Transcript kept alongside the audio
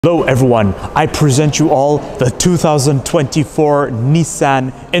Hello everyone, I present you all the 2024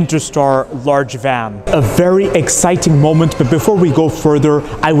 Nissan Interstar large van. A very exciting moment, but before we go further,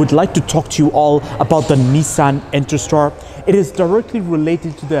 I would like to talk to you all about the Nissan Interstar. It is directly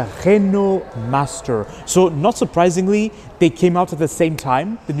related to the Renault Master. So not surprisingly, they came out at the same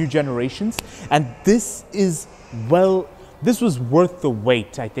time, the new generations, and this was worth the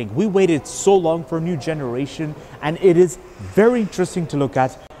wait, I think. We waited so long for a new generation, and it is very interesting to look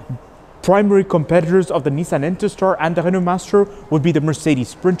at. Primary competitors of the Nissan Interstar and the Renault Master would be the Mercedes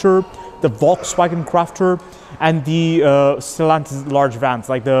Sprinter, the Volkswagen Crafter, and the Stellantis large vans,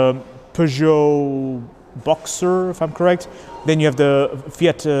 like the Peugeot Boxer, if I'm correct. Then you have the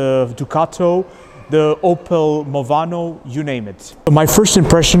Fiat Ducato, the Opel Movano, you name it. My first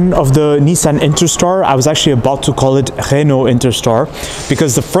impression of the Nissan Interstar, I was actually about to call it Renault Interstar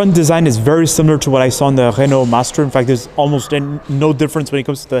because the front design is very similar to what I saw in the Renault Master. In fact, there's almost no difference when it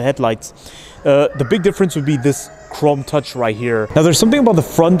comes to the headlights. The big difference would be this chrome touch right here. Now there's something about the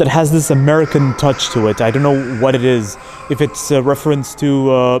front that has this American touch to it. I don't know what it is. If it's a reference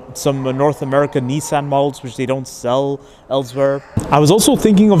to some North American Nissan models which they don't sell elsewhere. I was also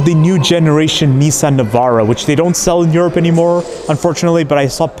thinking of the new generation Nissan Navara, which they don't sell in Europe anymore, unfortunately, but I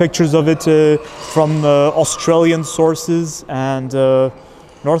saw pictures of it from Australian sources and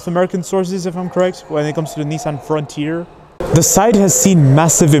North American sources, if I'm correct, when it comes to the Nissan Frontier. The side has seen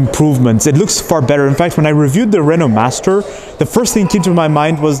massive improvements. It looks far better. In fact, when I reviewed the Renault Master, the first thing that came to my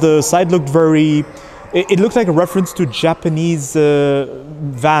mind was the side looked very... It looked like a reference to Japanese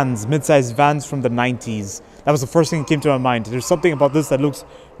vans, mid-sized vans from the 90s. That was the first thing that came to my mind. There's something about this that looks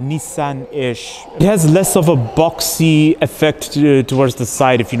Nissan-ish. It has less of a boxy effect towards the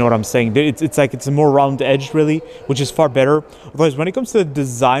side, if you know what I'm saying. It's like it's a more round-edged, really, which is far better. Otherwise, when it comes to the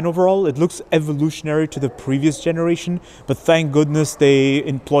design overall, it looks evolutionary to the previous generation, but thank goodness they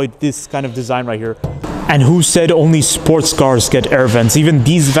employed this kind of design right here. And who said only sports cars get air vents? Even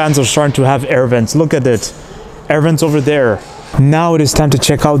these vans are starting to have air vents. Look at it. Air vents over there. Now it is time to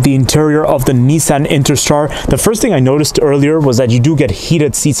check out the interior of the Nissan Interstar. The first thing I noticed earlier was that you do get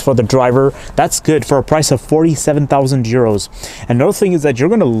heated seats for the driver. That's good for a price of 47,000 euros. Another thing is that you're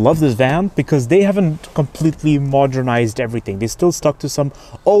going to love this van because they haven't completely modernized everything. They still stuck to some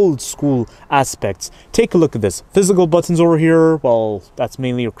old school aspects. Take a look at this. Physical buttons over here. Well, that's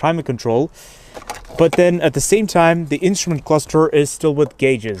mainly your climate control. But then at the same time, the instrument cluster is still with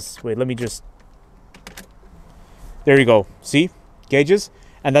gauges. Wait, let me just... There you go. See? Gauges.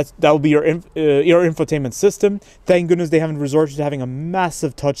 And that will be your infotainment system. Thank goodness they haven't resorted to having a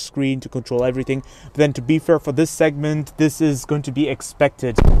massive touch screen to control everything. But then to be fair, for this segment, this is going to be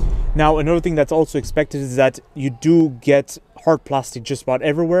expected. Now, another thing that's also expected is that you do get hard plastic just about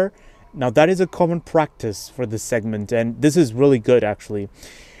everywhere. Now, that is a common practice for this segment. And this is really good, actually.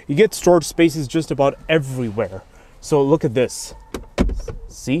 You get storage spaces just about everywhere. So look at this.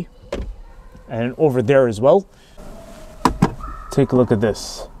 See? And over there as well. Take a look at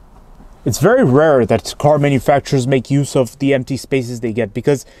this. It's very rare that car manufacturers make use of the empty spaces they get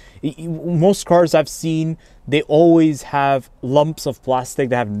because most cars I've seen, they always have lumps of plastic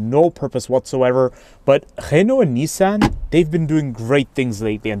that have no purpose whatsoever. But Renault and Nissan, they've been doing great things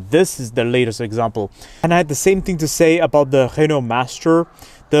lately, and this is the latest example. And I had the same thing to say about the Renault Master.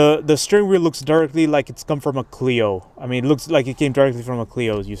 The steering wheel looks directly like it's come from a Clio. I mean, it looks like it came directly from a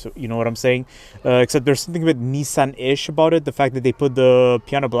Clio, you know what I'm saying? Except there's something a bit Nissan-ish about it. The fact that they put the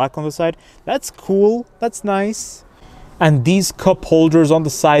piano black on the side. That's cool. That's nice. And these cup holders on the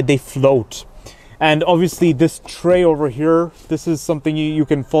side, they float. And obviously this tray over here, this is something you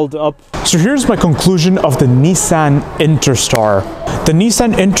can fold up. So here's my conclusion of the Nissan Interstar. The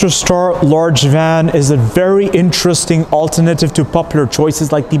Nissan Interstar large van is a very interesting alternative to popular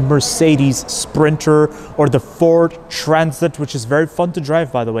choices like the Mercedes Sprinter or the Ford Transit, which is very fun to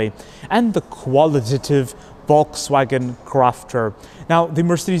drive, by the way, and the qualitative Volkswagen Crafter. Now, the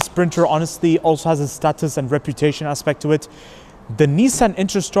Mercedes Sprinter honestly also has a status and reputation aspect to it. The Nissan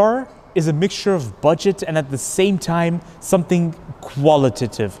Interstar is a mixture of budget and at the same time something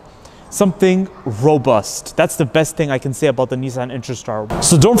qualitative, something robust. That's the best thing I can say about the Nissan Interstar.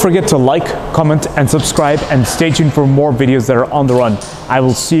 So don't forget to like, comment and subscribe, and stay tuned for more videos that are on the run. I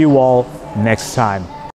will see you all next time.